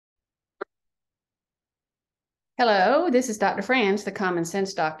Hello, this is Dr. Franz, the Common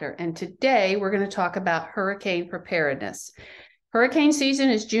Sense Doctor, and today we're going to talk about hurricane preparedness. Hurricane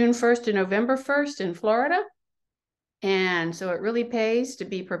season is June 1st to November 1st in Florida, and so it really pays to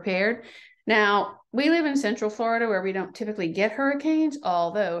be prepared. Now, we live in Central Florida where we don't typically get hurricanes,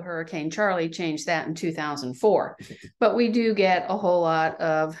 although Hurricane Charlie changed that in 2004. But we do get a whole lot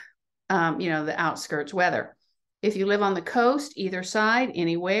of, the outskirts weather. If you live on the coast, either side,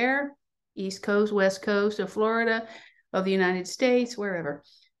 anywhere, East Coast, West Coast of Florida, of the United States, wherever.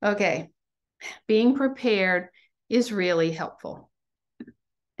 Okay, being prepared is really helpful.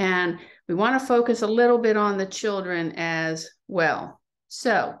 And we want to focus a little bit on the children as well.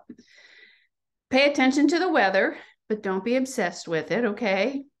 So pay attention to the weather, but don't be obsessed with it,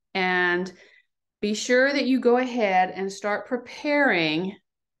 okay? And be sure that you go ahead and start preparing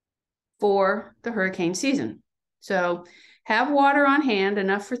for the hurricane season. So have water on hand,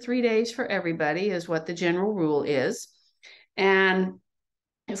 enough for 3 days for everybody is what the general rule is. And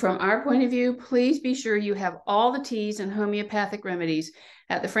from our point of view, please be sure you have all the teas and homeopathic remedies.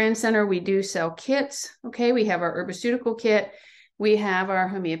 At the Franz Center, we do sell kits. Okay, we have our herbaceutical kit, we have our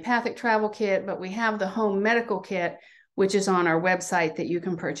homeopathic travel kit, but we have the home medical kit, which is on our website that you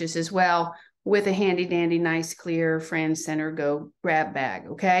can purchase as well with a handy dandy, nice, clear Franz Center Go grab bag.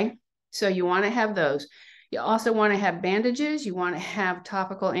 Okay, so you want to have those. You also want to have bandages. You want to have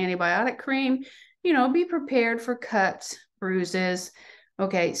topical antibiotic cream. You know, be prepared for cuts, bruises,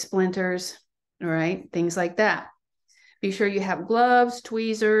 okay, splinters, all right, things like that. Be sure you have gloves,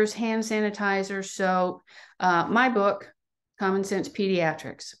 tweezers, hand sanitizer, soap. My book, Common Sense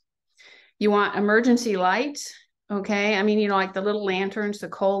Pediatrics. You want emergency lights, okay? I mean, like the little lanterns, the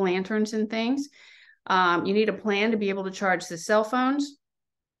coal lanterns and things. You need a plan to be able to charge the cell phones.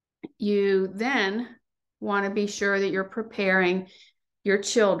 You then want to be sure that you're preparing your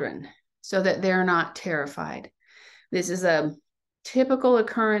children so that they're not terrified. This is a typical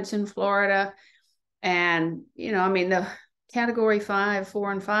occurrence in Florida. And, the category 5,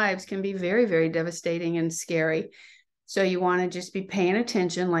 4, and 5s can be very, very devastating and scary. So you want to just be paying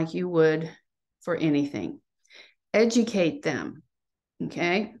attention like you would for anything. Educate them,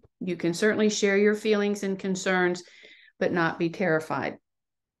 okay? You can certainly share your feelings and concerns, but not be terrified.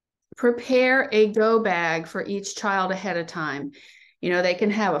 Prepare a go bag for each child ahead of time. They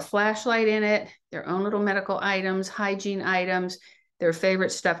can have a flashlight in it, their own little medical items, hygiene items, their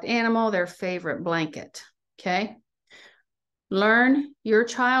favorite stuffed animal, their favorite blanket, okay? Learn your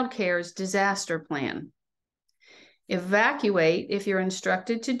child care's disaster plan. Evacuate if you're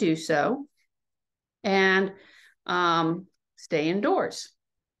instructed to do so, and stay indoors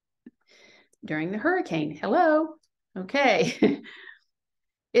during the hurricane. Hello, okay.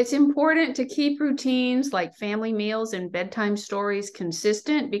 It's important to keep routines like family meals and bedtime stories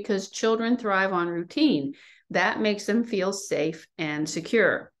consistent because children thrive on routine. That makes them feel safe and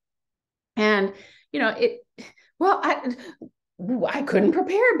secure. And, I couldn't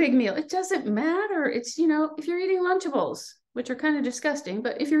prepare a big meal. It doesn't matter. It's, if you're eating Lunchables, which are kind of disgusting,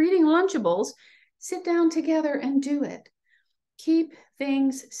 but if you're eating Lunchables, sit down together and do it. Keep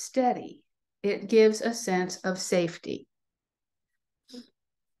things steady. It gives a sense of safety.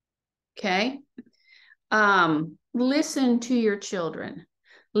 Okay. Listen to your children.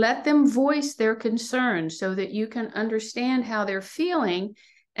 Let them voice their concerns so that you can understand how they're feeling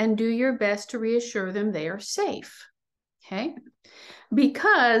and do your best to reassure them they are safe. Okay.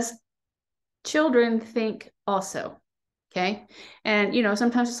 Because children think also. Okay. And,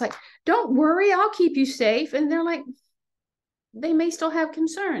 sometimes it's like, don't worry, I'll keep you safe. And they're like, they may still have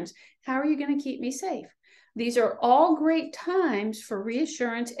concerns. How are you going to keep me safe? These are all great times for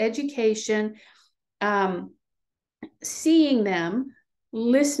reassurance, education, seeing them,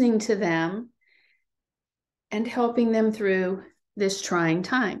 listening to them, and helping them through this trying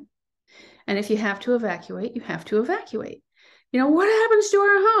time. And if you have to evacuate, you have to evacuate. What happens to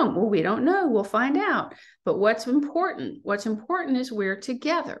our home? Well, we don't know. We'll find out. But what's important? What's important is we're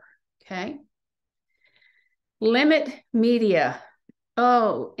together, okay? Limit media.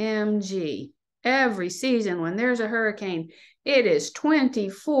 OMG. Every season when there's a hurricane, it is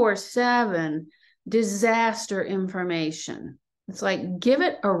 24/7 disaster information. It's like, give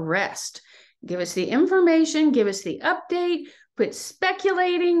it a rest. Give us the information, give us the update, quit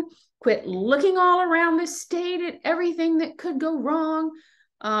speculating, quit looking all around the state at everything that could go wrong.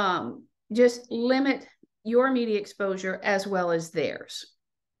 Just limit your media exposure as well as theirs.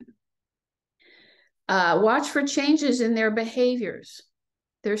 Watch for changes in their behaviors,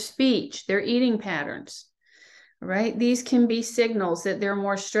 their speech, their eating patterns, right? These can be signals that they're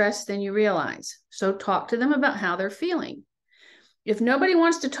more stressed than you realize. So talk to them about how they're feeling. If nobody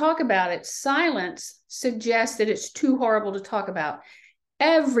wants to talk about it, silence suggests that it's too horrible to talk about.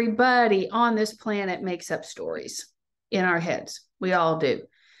 Everybody on this planet makes up stories in our heads. We all do.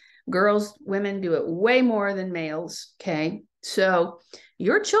 Girls, women do it way more than males, okay? So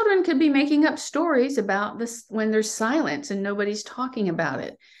your children could be making up stories about this when there's silence and nobody's talking about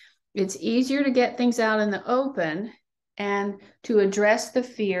it. It's easier to get things out in the open and to address the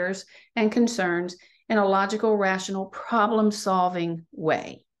fears and concerns in a logical, rational, problem-solving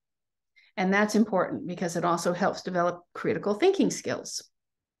way. And that's important because it also helps develop critical thinking skills.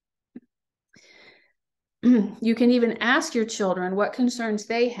 You can even ask your children what concerns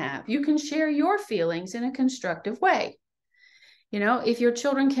they have. You can share your feelings in a constructive way. You know, if your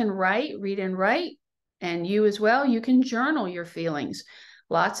children can write, read and write, and you as well, you can journal your feelings.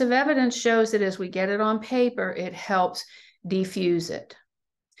 Lots of evidence shows that as we get it on paper, it helps diffuse it.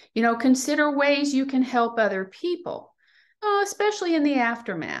 You know, consider ways you can help other people, especially in the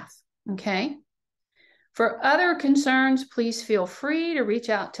aftermath, okay? For other concerns, please feel free to reach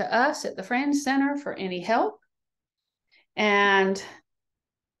out to us at the Franz Center for any help, and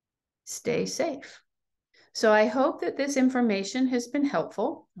stay safe. So I hope that this information has been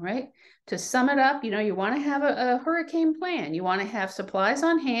helpful, right? To sum it up, you know, you want to have a hurricane plan. You want to have supplies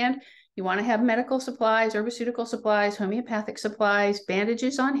on hand. You want to have medical supplies, herbaceuticals supplies, homeopathic supplies,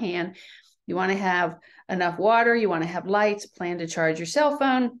 bandages on hand. You want to have enough water. You want to have lights, plan to charge your cell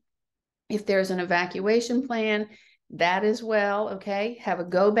phone. If there's an evacuation plan, that as well, okay? Have a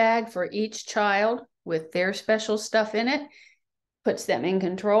go bag for each child with their special stuff in it. Puts them in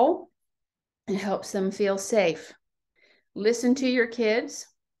control. It helps them feel safe. Listen to your kids.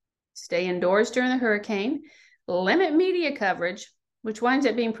 Stay indoors during the hurricane. Limit media coverage, which winds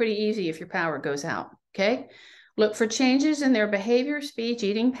up being pretty easy if your power goes out, okay? Look for changes in their behavior, speech,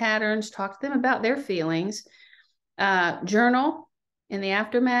 eating patterns. Talk to them about their feelings. Journal in the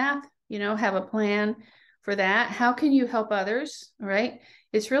aftermath. You know, have a plan for that. How can you help others, right?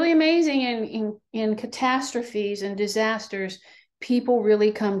 It's really amazing in catastrophes and disasters, people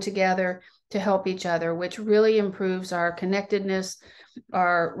really come together to help each other, which really improves our connectedness,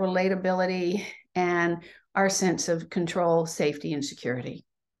 our relatability, and our sense of control, safety, and security.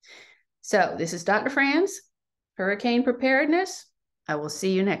 So this is Dr. Franz, Hurricane Preparedness. I will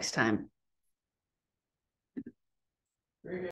see you next time.